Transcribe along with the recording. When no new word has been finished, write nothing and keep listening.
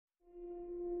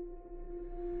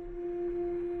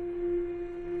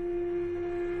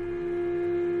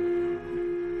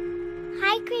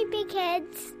Creepy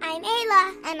Kids. I'm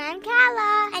Ayla. And I'm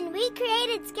Kala. And we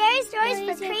created scary stories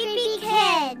for creepy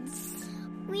kids.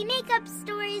 We make up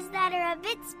stories that are a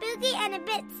bit spooky and a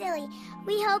bit silly.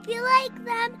 We hope you like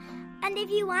them. And if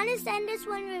you want to send us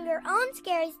one of your own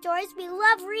scary stories, we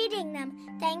love reading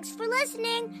them. Thanks for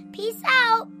listening. Peace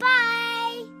out.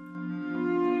 Bye.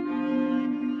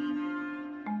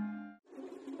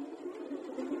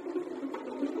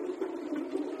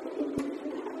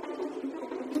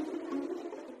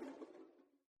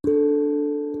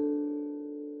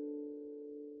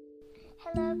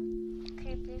 Hello,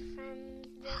 creepy friends.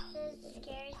 This is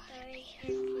Scary Stories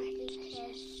for Creepy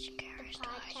Kids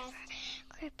podcast.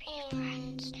 Creepy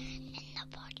friends in the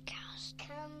podcast.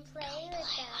 Come play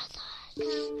with us.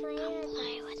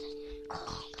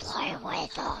 Play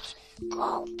with us.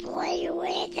 Go play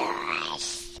with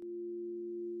us.